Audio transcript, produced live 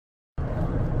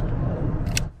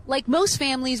Like most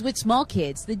families with small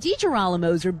kids, the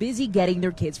DiGirolamos are busy getting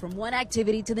their kids from one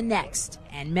activity to the next,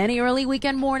 and many early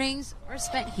weekend mornings are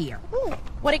spent here.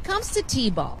 When it comes to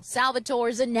T-ball, Salvatore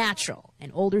is a natural,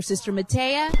 and older sister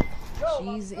Matea,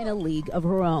 she's in a league of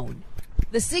her own.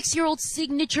 The 6-year-old's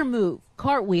signature move,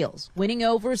 cartwheels, winning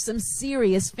over some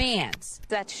serious fans.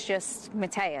 That's just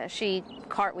Matea. She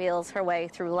cartwheels her way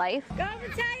through life. Go,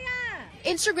 Matea!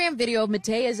 Instagram video of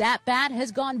Matea's at-bat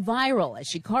has gone viral as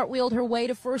she cartwheeled her way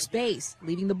to first base,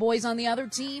 leaving the boys on the other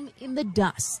team in the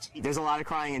dust. There's a lot of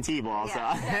crying in T-ball,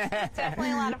 yeah, so.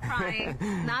 Definitely a lot of crying.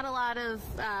 Not a lot of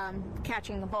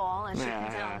catching the ball, as you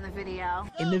can tell in the video.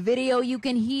 In the video, you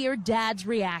can hear Dad's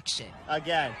reaction.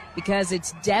 Again. Because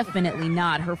it's definitely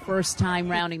not her first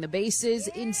time rounding the bases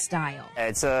in style.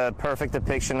 It's a perfect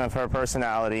depiction of her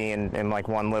personality in like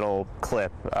one little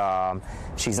clip.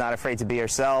 She's not afraid to be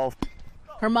herself.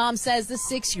 Her mom says the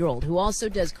 6-year-old, who also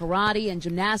does karate and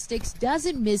gymnastics,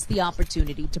 doesn't miss the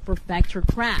opportunity to perfect her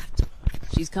craft.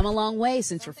 She's come a long way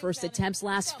since her first attempts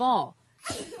last fall.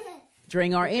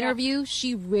 During our interview,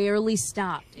 she rarely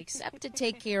stopped, except to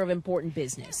take care of important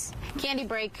business. Candy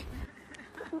break.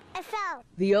 I fell.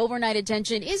 The overnight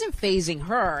attention isn't phasing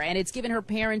her, and it's given her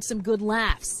parents some good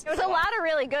laughs. There was a lot of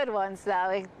really good ones, though.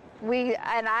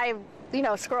 I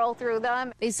scroll through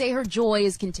them. They say her joy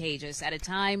is contagious at a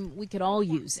time we could all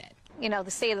use it. You know,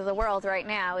 the state of the world right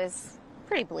now is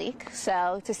pretty bleak.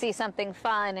 So to see something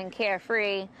fun and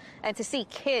carefree and to see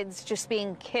kids just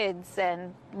being kids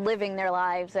and living their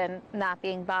lives and not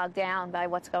being bogged down by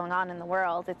what's going on in the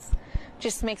world, it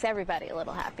just makes everybody a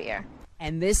little happier.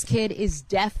 And this kid is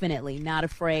definitely not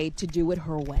afraid to do it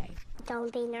her way.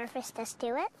 Don't be nervous, just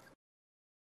do it.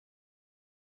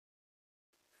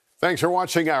 Thanks for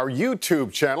watching our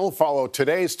YouTube channel. Follow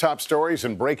today's top stories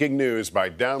and breaking news by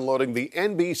downloading the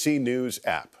NBC News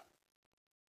app.